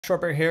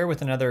Shortbread here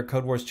with another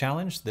Codewars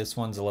challenge. This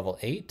one's a level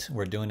 8.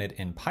 We're doing it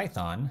in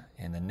Python,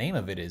 and the name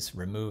of it is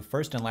Remove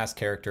First and Last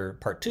Character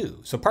Part 2.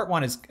 So Part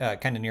 1 is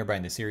kind of nearby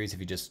in the series. If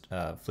you just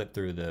flip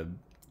through the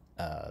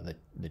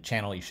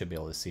channel, you should be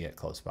able to see it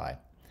close by.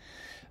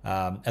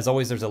 As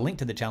always, there's a link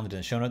to the challenge in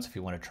the show notes if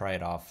you want to try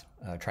it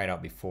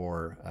out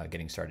before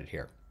getting started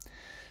here.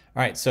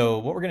 All right, so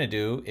what we're going to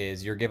do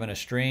is you're given a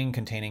string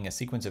containing a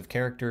sequence of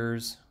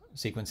characters,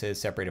 sequences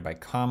separated by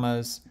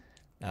commas.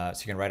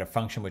 So you can write a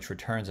function which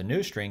returns a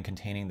new string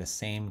containing the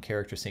same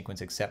character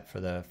sequence except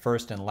for the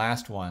first and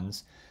last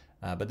ones,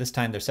 but this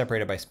time they're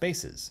separated by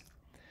spaces.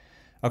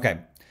 Okay,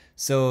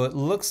 so it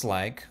looks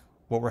like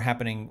what's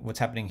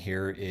happening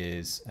here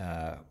is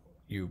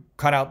you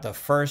cut out the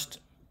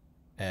first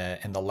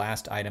and the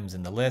last items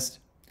in the list,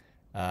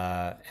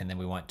 and then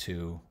we want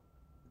to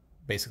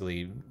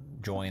basically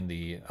join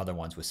the other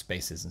ones with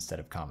spaces instead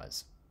of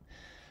commas.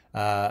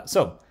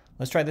 So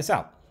let's try this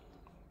out.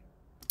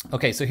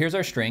 Okay, so here's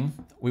our string.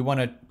 We want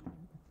to,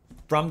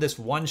 from this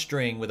one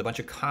string with a bunch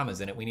of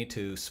commas in it, we need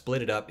to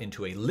split it up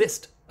into a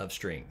list of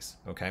strings,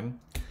 okay?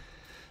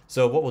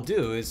 So what we'll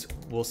do is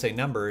we'll say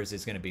numbers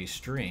is going to be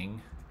string,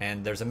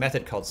 and there's a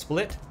method called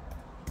split,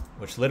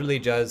 which literally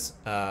does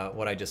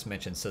what I just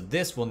mentioned. So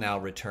this will now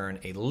return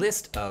a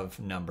list of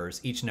numbers.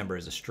 Each number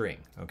is a string,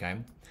 okay?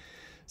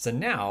 So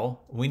now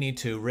we need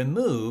to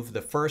remove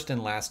the first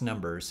and last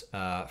numbers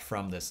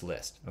from this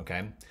list,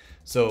 okay?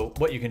 So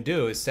what you can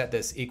do is set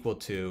this equal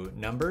to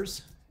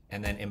numbers,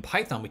 and then in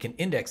Python we can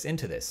index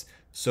into this.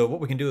 So what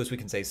we can do is we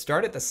can say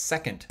start at the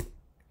second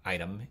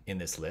item in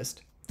this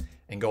list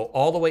and go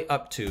all the way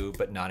up to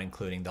but not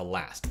including the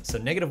last. So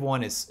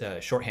 -1 is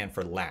shorthand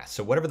for last.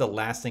 So whatever the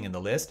last thing in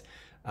the list,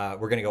 we're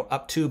going to go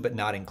up to but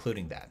not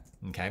including that,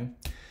 okay?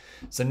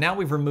 So now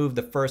we've removed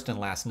the first and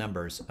last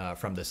numbers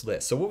from this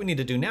list. So what we need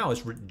to do now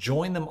is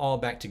join them all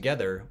back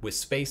together with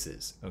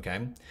spaces,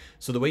 okay?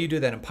 So the way you do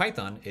that in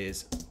Python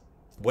is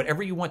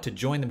whatever you want to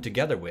join them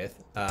together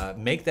with,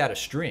 make that a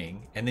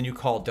string, and then you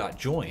call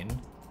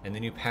 .join, and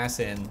then you pass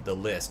in the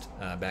list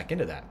back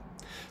into that.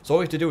 So all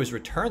we have to do is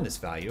return this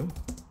value,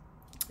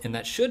 and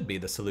that should be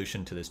the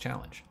solution to this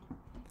challenge.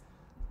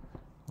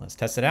 Let's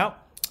test it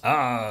out.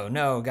 Oh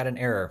no, got an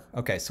error.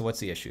 Okay, so what's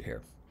the issue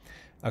here?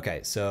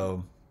 Okay,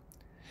 so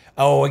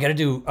oh, I gotta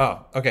do,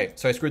 oh, okay,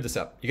 so I screwed this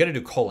up. You gotta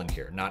do colon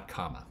here, not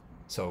comma.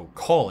 So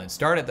colon,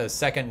 start at the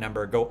second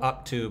number, go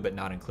up to, but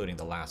not including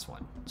the last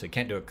one. So you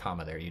can't do a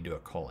comma there, you do a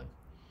colon.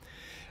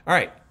 All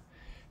right,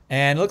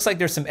 and it looks like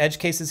there's some edge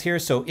cases here.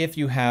 So if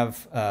you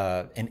have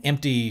an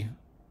empty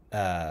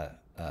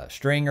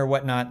string or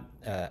whatnot,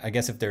 I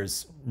guess if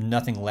there's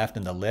nothing left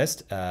in the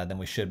list, then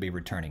we should be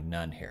returning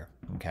none here,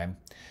 okay?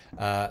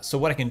 So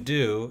what I can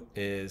do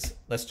is,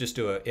 let's just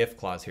do a if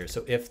clause here.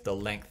 So if the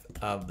length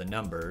of the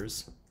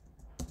numbers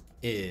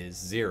is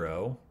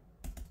 0,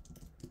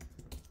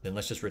 then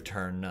let's just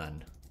return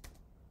none.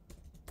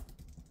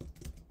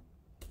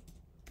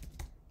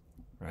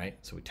 Right,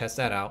 so we test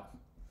that out.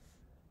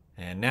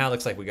 And now it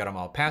looks like we got them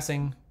all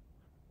passing.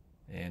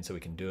 And so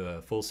we can do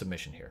a full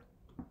submission here.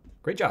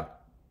 Great job.